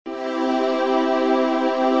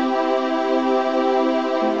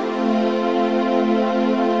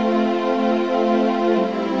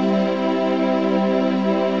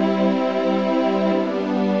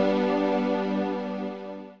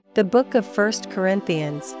The book of 1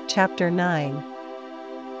 Corinthians, chapter 9.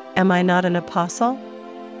 Am I not an apostle?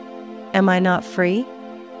 Am I not free?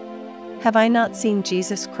 Have I not seen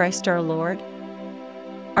Jesus Christ our Lord?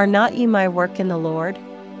 Are not ye my work in the Lord?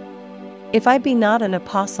 If I be not an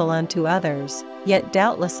apostle unto others, yet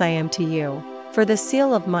doubtless I am to you, for the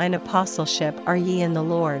seal of mine apostleship are ye in the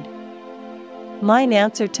Lord. Mine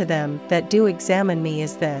answer to them that do examine me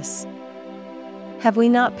is this: Have we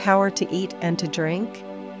not power to eat and to drink?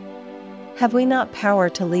 Have we not power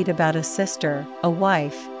to lead about a sister, a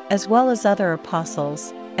wife, as well as other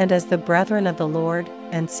apostles, and as the brethren of the Lord,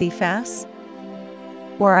 and Cephas?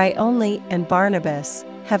 Were I only, and Barnabas,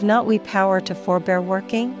 have not we power to forbear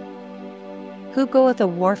working? Who goeth a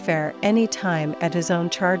warfare any time at his own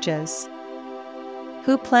charges?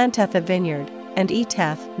 Who planteth a vineyard, and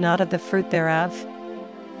eateth not of the fruit thereof?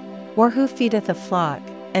 Or who feedeth a flock,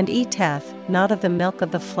 and eateth not of the milk of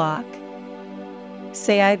the flock?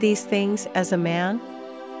 Say I these things as a man?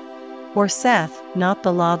 Or saith not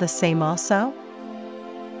the law the same also?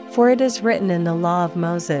 For it is written in the law of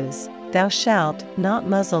Moses, Thou shalt not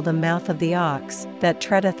muzzle the mouth of the ox that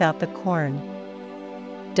treadeth out the corn.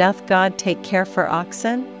 Doth God take care for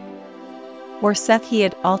oxen? Or saith he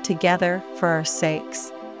it altogether for our sakes?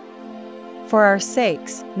 For our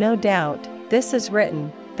sakes, no doubt, this is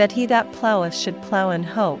written, that he that ploweth should plow in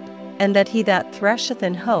hope, and that he that thresheth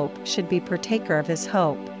in hope should be partaker of his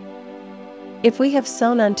hope. If we have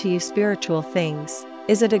sown unto you spiritual things,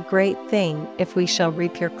 is it a great thing if we shall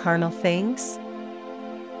reap your carnal things?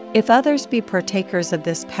 If others be partakers of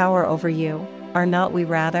this power over you, are not we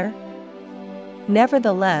rather?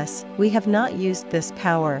 Nevertheless, we have not used this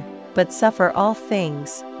power, but suffer all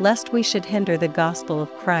things, lest we should hinder the gospel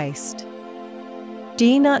of Christ. Do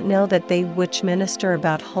ye not know that they which minister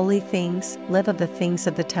about holy things live of the things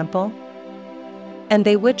of the temple? And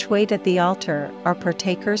they which wait at the altar are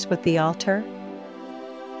partakers with the altar?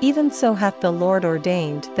 Even so hath the Lord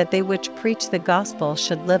ordained that they which preach the gospel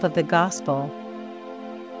should live of the gospel.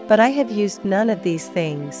 But I have used none of these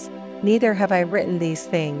things, neither have I written these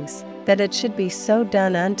things, that it should be so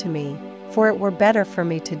done unto me, for it were better for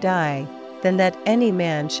me to die, than that any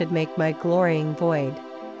man should make my glorying void.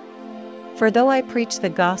 For though I preach the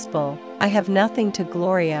gospel, I have nothing to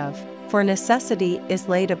glory of, for necessity is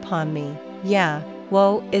laid upon me, yea,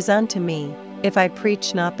 woe is unto me, if I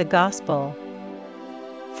preach not the gospel.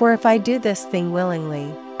 For if I do this thing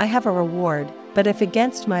willingly, I have a reward, but if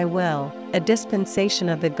against my will, a dispensation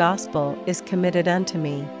of the gospel is committed unto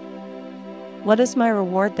me. What is my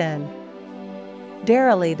reward then?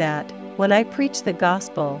 Verily that, when I preach the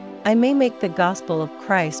gospel, I may make the gospel of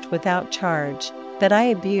Christ without charge, that I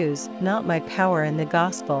abuse not my power in the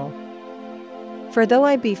gospel. For though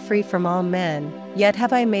I be free from all men, yet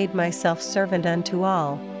have I made myself servant unto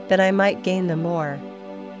all, that I might gain the more.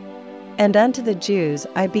 And unto the Jews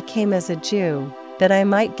I became as a Jew, that I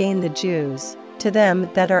might gain the Jews, to them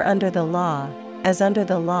that are under the law, as under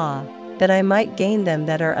the law, that I might gain them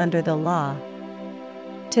that are under the law.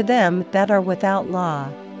 To them that are without law,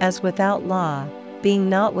 as without law, being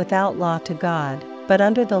not without law to God, but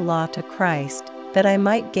under the law to Christ, that I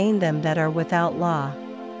might gain them that are without law.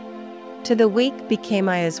 To the weak became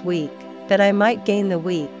I as weak, that I might gain the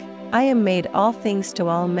weak. I am made all things to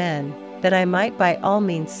all men, that I might by all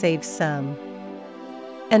means save some.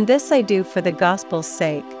 And this I do for the gospel's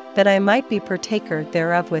sake, that I might be partaker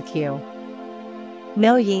thereof with you.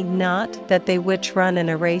 Know ye not that they which run in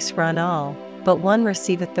a race run all, but one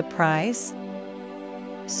receiveth the prize?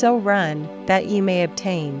 So run, that ye may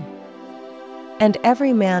obtain. And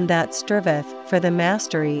every man that striveth for the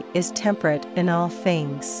mastery is temperate in all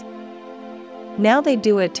things. Now they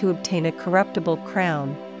do it to obtain a corruptible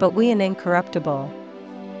crown, but we an incorruptible.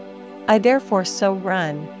 I therefore so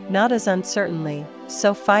run, not as uncertainly,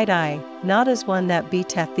 so fight I, not as one that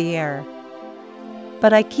beateth the air.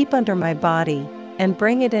 But I keep under my body, and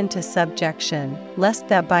bring it into subjection, lest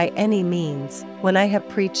that by any means, when I have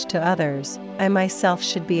preached to others, I myself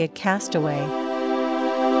should be a castaway.